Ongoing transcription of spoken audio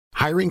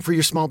Hiring for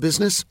your small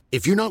business?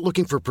 If you're not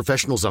looking for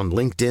professionals on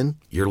LinkedIn,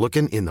 you're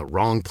looking in the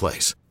wrong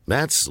place.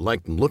 That's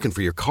like looking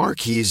for your car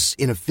keys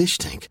in a fish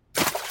tank.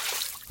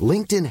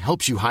 LinkedIn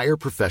helps you hire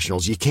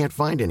professionals you can't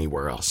find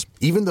anywhere else,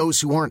 even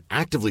those who aren't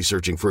actively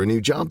searching for a new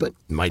job but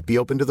might be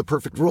open to the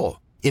perfect role.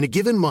 In a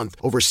given month,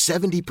 over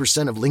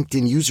 70% of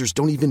LinkedIn users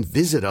don't even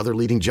visit other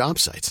leading job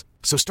sites.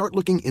 So start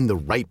looking in the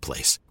right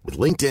place. With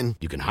LinkedIn,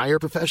 you can hire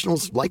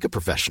professionals like a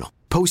professional.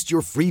 Post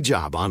your free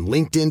job on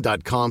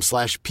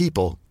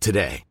linkedin.com/people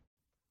today.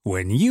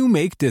 When you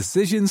make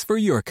decisions for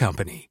your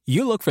company,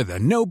 you look for the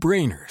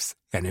no-brainers.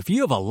 And if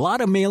you have a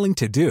lot of mailing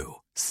to do,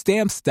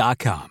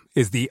 Stamps.com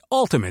is the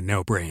ultimate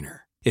no-brainer.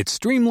 It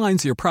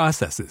streamlines your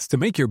processes to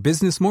make your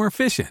business more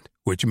efficient,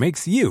 which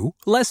makes you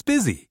less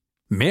busy.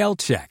 Mail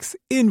checks,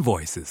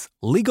 invoices,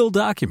 legal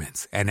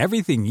documents, and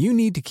everything you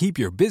need to keep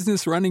your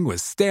business running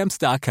with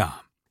Stamps.com.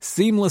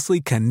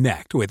 Seamlessly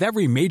connect with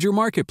every major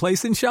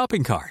marketplace and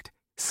shopping cart.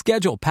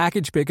 Schedule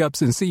package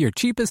pickups and see your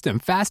cheapest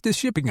and fastest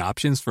shipping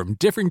options from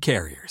different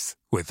carriers,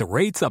 with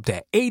rates up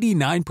to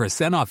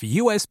 89% off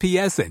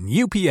USPS and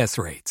UPS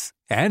rates.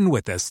 And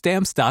with the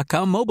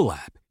Stamps.com mobile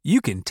app,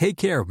 you can take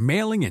care of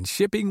mailing and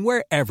shipping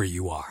wherever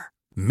you are.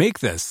 Make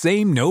the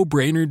same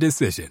no-brainer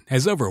decision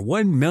as over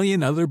 1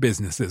 million other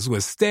businesses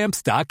with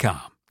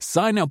Stamps.com.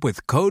 Sign up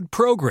with code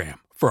PROGRAM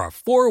for a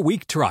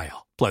 4-week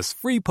trial, plus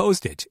free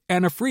postage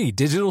and a free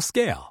digital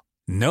scale.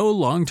 No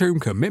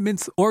long-term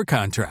commitments or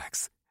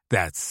contracts.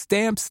 That's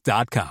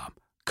Stamps.com.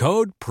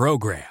 Code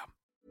PROGRAM.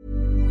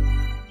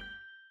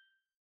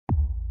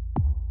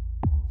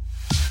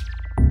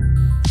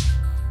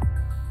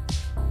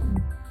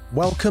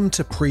 Welcome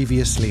to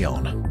Previously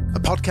On, a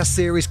podcast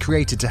series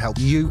created to help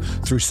you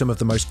through some of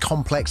the most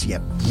complex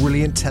yet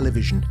brilliant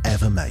television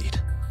ever made.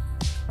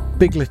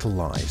 Big Little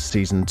Lies,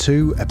 Season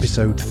 2,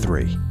 Episode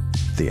 3,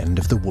 The End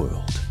of the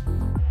World.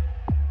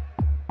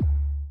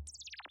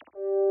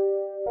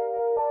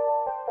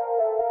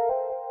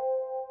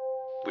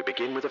 We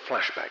begin with a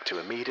flashback to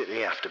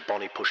immediately after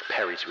Bonnie pushed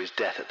Perry to his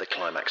death at the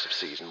climax of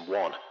Season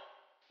 1.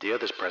 The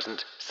others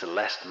present,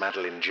 Celeste,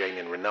 Madeline, Jane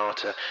and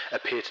Renata,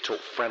 appear to talk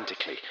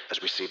frantically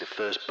as we see the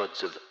first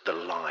buds of the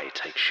lie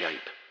take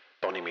shape.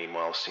 Bonnie,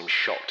 meanwhile, seems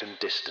shocked and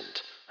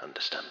distant,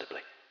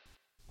 understandably.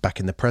 Back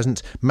in the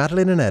present,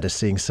 Madeline and Ed are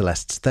seeing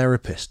Celeste's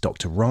therapist,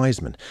 Dr.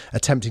 Reisman,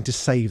 attempting to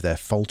save their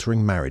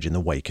faltering marriage in the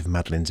wake of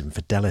Madeline's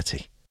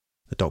infidelity.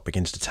 The doc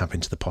begins to tap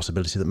into the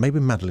possibility that maybe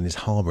Madeline is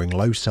harbouring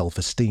low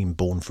self-esteem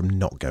born from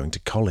not going to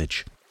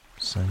college.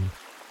 So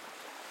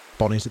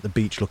Bonnie's at the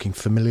beach looking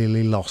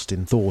familiarly lost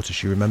in thought as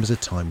she remembers a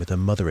time with her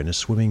mother in a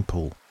swimming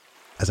pool.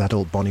 As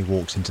adult Bonnie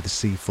walks into the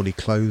sea fully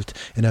clothed,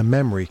 in her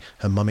memory,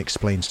 her mum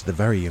explains to the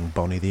very young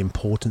Bonnie the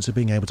importance of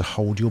being able to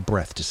hold your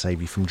breath to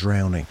save you from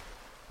drowning,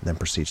 and then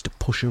proceeds to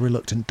push her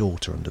reluctant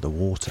daughter under the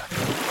water.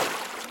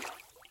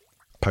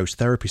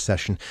 Post-therapy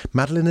session,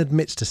 Madeline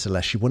admits to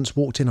Celeste she once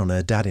walked in on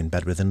her dad in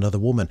bed with another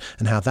woman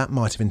and how that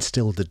might have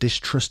instilled the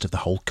distrust of the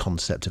whole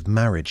concept of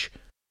marriage.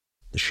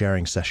 The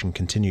sharing session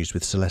continues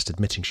with Celeste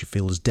admitting she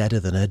feels deader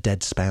than her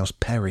dead spouse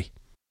Perry.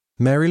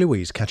 Mary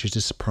Louise catches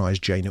a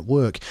surprised Jane at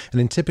work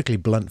and in typically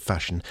blunt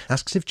fashion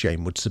asks if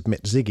Jane would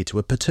submit Ziggy to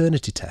a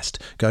paternity test,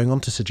 going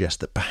on to suggest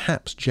that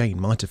perhaps Jane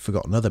might have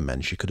forgotten other men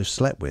she could have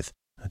slept with.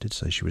 I did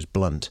say she was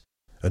blunt.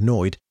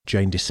 Annoyed,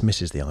 Jane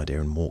dismisses the idea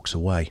and walks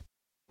away.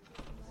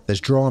 There's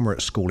drama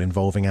at school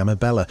involving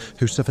Amabella,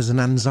 who suffers an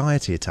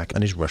anxiety attack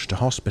and is rushed to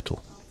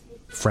hospital.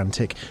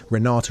 Frantic,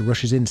 Renata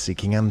rushes in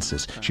seeking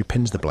answers. She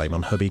pins the blame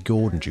on hubby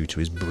Gordon due to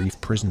his brief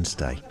prison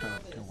stay.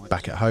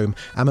 Back at home,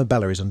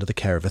 Amabella is under the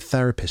care of a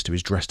therapist who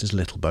is dressed as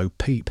Little Bo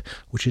Peep,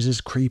 which is as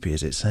creepy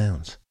as it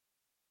sounds.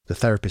 The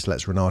therapist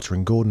lets Renata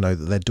and Gordon know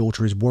that their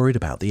daughter is worried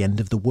about the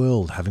end of the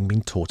world, having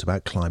been taught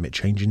about climate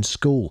change in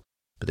school,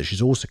 but that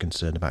she's also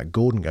concerned about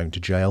Gordon going to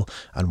jail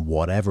and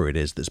whatever it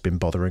is that's been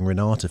bothering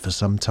Renata for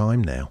some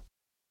time now.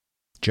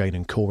 Jane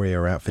and Corey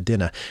are out for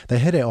dinner. They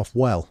hit it off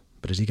well,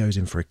 but as he goes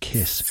in for a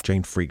kiss,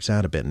 Jane freaks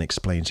out a bit and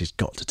explains he's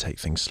got to take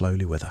things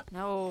slowly with her.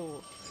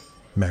 No.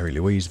 Mary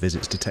Louise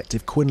visits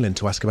Detective Quinlan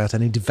to ask about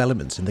any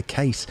developments in the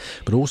case,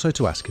 but also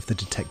to ask if the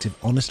detective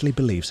honestly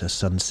believes her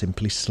son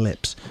simply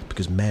slips,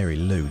 because Mary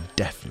Lou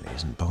definitely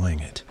isn't buying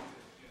it.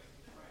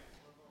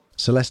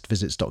 Celeste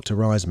visits Dr.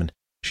 Reisman.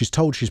 She's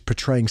told she's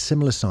portraying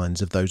similar signs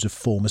of those of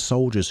former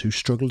soldiers who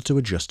struggled to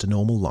adjust to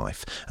normal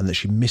life and that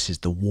she misses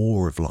the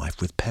war of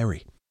life with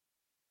Perry.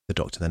 The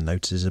doctor then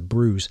notices a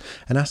bruise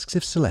and asks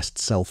if Celeste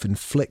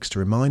self-inflicts to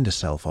remind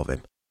herself of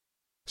him.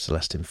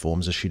 Celeste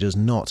informs her she does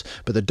not,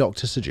 but the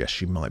doctor suggests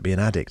she might be an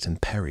addict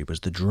and Perry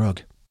was the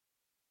drug.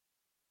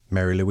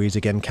 Mary Louise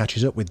again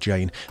catches up with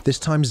Jane. This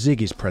time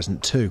Ziggy's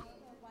present too.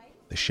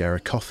 They share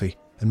a coffee,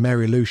 and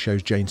Mary Lou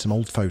shows Jane some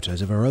old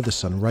photos of her other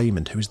son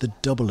Raymond, who is the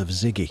double of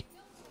Ziggy.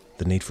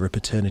 The need for a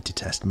paternity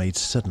test made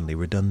suddenly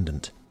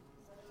redundant.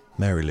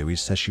 Mary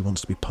Louise says she wants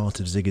to be part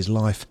of Ziggy's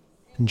life,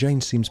 and Jane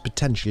seems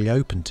potentially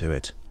open to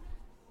it.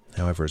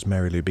 However, as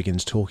Mary Lou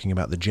begins talking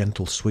about the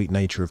gentle, sweet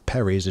nature of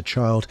Perry as a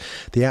child,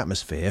 the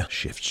atmosphere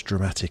shifts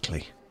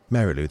dramatically.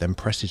 Mary Lou then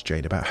presses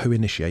Jane about who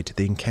initiated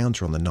the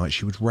encounter on the night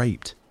she was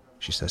raped.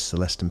 She says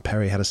Celeste and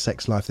Perry had a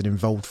sex life that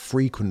involved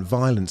frequent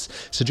violence,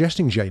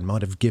 suggesting Jane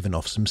might have given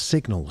off some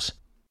signals.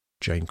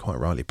 Jane quite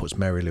rightly puts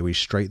Mary Louise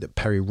straight that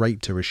Perry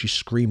raped her as she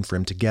screamed for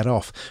him to get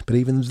off, but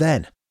even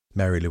then,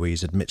 Mary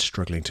Louise admits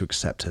struggling to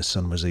accept her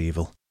son was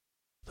evil.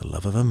 The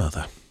love of her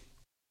mother.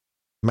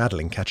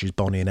 Madeline catches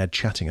Bonnie and Ed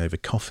chatting over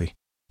coffee.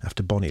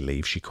 After Bonnie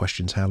leaves, she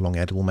questions how long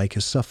Ed will make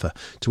her suffer,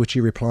 to which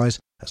he replies,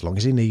 as long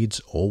as he needs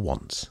or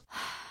wants.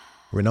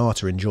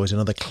 Renata enjoys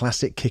another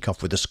classic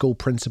kick-off with the school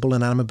principal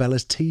and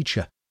Amabella's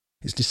teacher.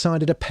 It's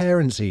decided a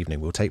parents'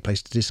 evening will take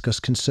place to discuss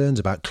concerns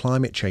about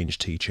climate change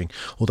teaching,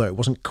 although it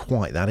wasn't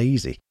quite that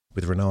easy,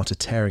 with Renata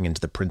tearing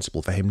into the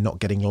principal for him not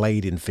getting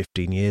laid in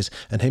 15 years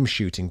and him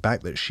shooting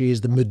back that she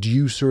is the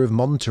Medusa of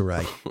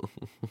Monterey.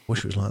 Wish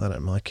it was like that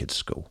at my kid's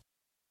school.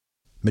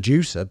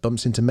 Medusa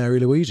bumps into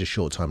Mary Louise a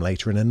short time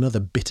later in another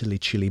bitterly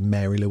chilly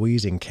Mary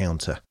Louise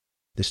encounter.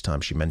 This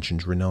time she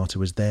mentions Renata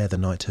was there the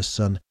night her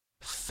son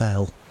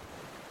fell.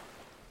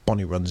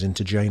 Bonnie runs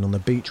into Jane on the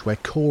beach where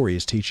Corey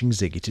is teaching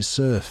Ziggy to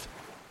surf.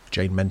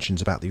 Jane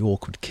mentions about the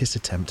awkward kiss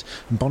attempt,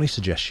 and Bonnie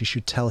suggests she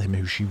should tell him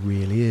who she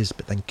really is,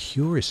 but then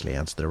curiously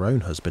adds that her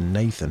own husband,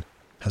 Nathan,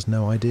 has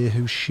no idea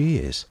who she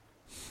is.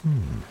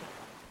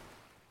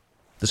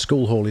 The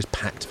school hall is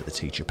packed for the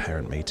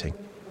teacher-parent meeting.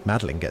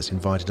 Madeline gets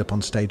invited up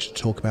on stage to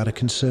talk about her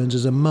concerns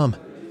as a mum.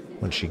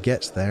 Once she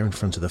gets there in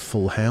front of the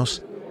full house,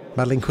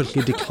 Madeline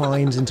quickly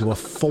declines into a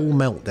full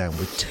meltdown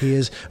with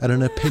tears and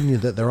an opinion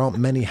that there aren't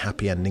many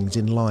happy endings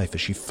in life as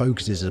she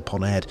focuses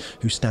upon Ed,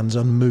 who stands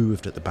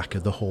unmoved at the back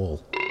of the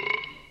hall.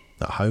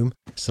 At home,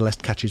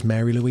 Celeste catches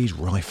Mary Louise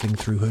rifling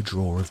through her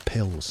drawer of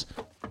pills.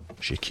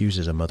 She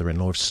accuses her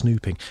mother-in-law of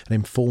snooping and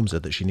informs her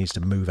that she needs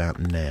to move out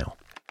now.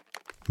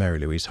 Mary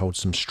Louise holds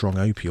some strong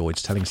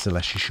opioids, telling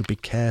Celeste she should be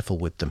careful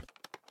with them.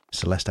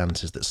 Celeste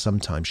answers that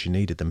sometimes she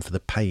needed them for the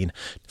pain,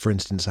 for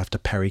instance after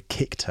Perry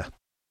kicked her.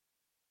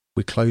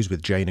 We close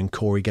with Jane and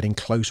Corey getting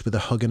close with a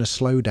hug and a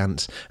slow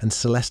dance, and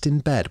Celeste in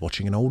bed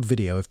watching an old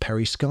video of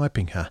Perry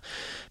Skyping her,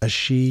 as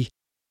she,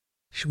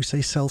 should we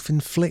say,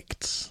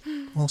 self-inflicts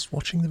whilst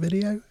watching the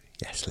video?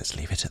 Yes, let's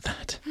leave it at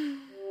that.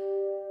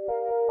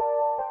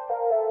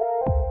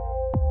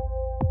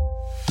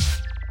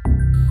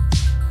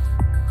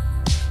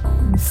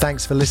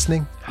 Thanks for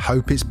listening.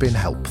 Hope it's been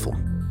helpful.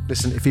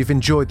 Listen, if you've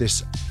enjoyed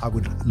this, I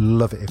would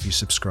love it if you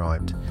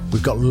subscribed.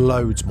 We've got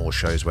loads more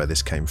shows where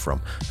this came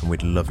from, and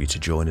we'd love you to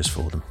join us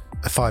for them.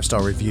 A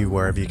 5-star review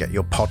wherever you get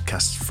your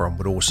podcasts from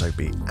would also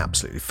be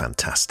absolutely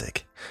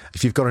fantastic.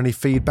 If you've got any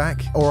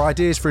feedback or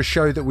ideas for a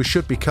show that we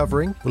should be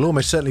covering, we'll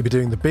almost certainly be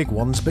doing the big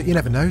ones, but you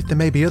never know, there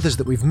may be others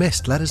that we've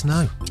missed. Let us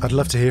know. I'd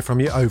love to hear from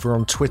you over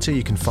on Twitter.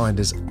 You can find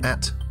us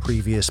at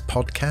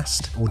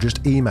PreviousPodcast, or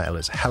just email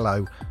us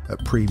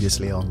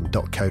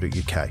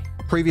hello@previouslyon.co.uk.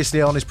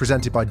 Previously On is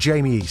presented by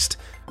Jamie East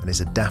and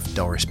is a Daft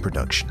Doris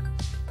production.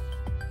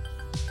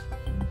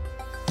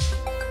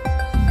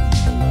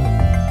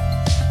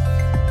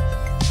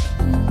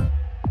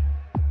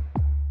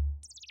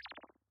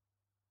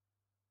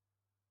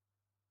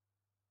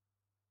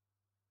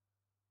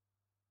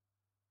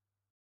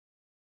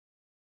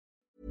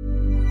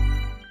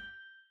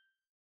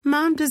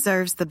 Mom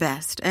deserves the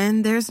best,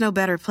 and there's no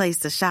better place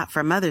to shop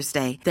for Mother's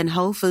Day than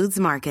Whole Foods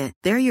Market.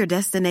 They're your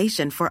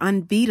destination for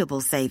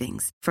unbeatable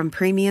savings, from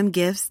premium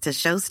gifts to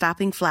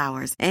show-stopping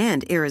flowers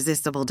and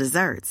irresistible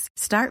desserts.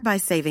 Start by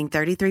saving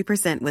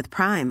 33% with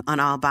Prime on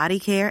all body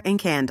care and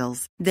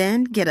candles.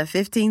 Then get a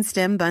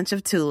 15-stem bunch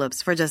of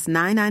tulips for just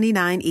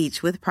 $9.99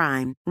 each with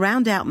Prime.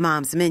 Round out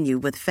Mom's menu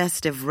with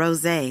festive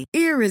rosé,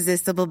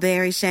 irresistible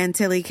berry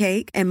chantilly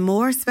cake, and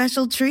more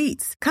special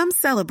treats. Come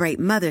celebrate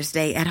Mother's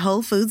Day at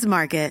Whole Foods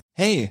Market.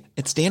 Hey,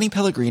 it's Danny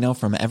Pellegrino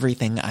from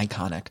Everything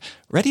Iconic.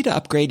 Ready to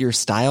upgrade your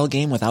style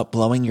game without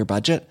blowing your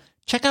budget?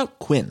 Check out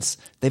Quince.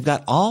 They've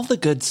got all the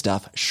good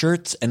stuff,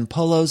 shirts and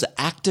polos,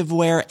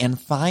 activewear,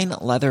 and fine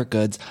leather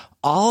goods,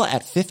 all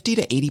at 50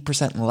 to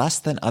 80% less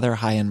than other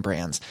high-end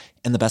brands.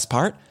 And the best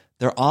part?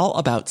 They're all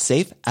about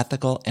safe,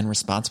 ethical, and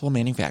responsible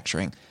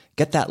manufacturing.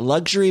 Get that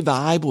luxury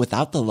vibe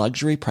without the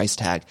luxury price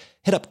tag.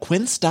 Hit up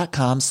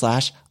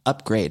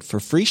quince.com/upgrade for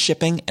free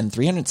shipping and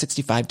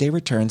 365-day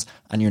returns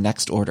on your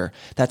next order.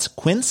 That's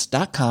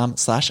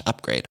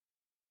quince.com/upgrade.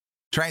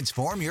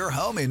 Transform your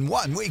home in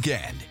one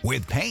weekend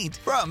with paint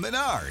from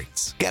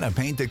Menards. Get a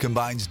paint that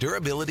combines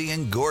durability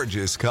and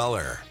gorgeous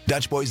color.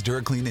 Dutch Boys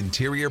DuraClean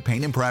Interior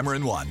Paint and Primer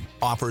in One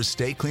offers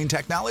Stay Clean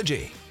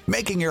technology,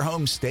 making your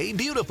home stay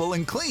beautiful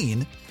and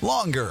clean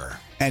longer.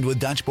 And with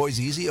Dutch Boy's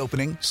easy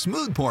opening,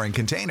 smooth pouring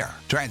container,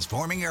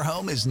 transforming your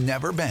home has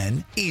never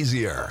been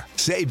easier.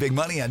 Save big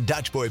money on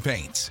Dutch Boy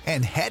paints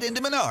and head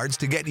into Menards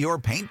to get your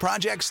paint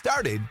project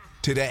started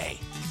today.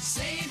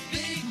 Save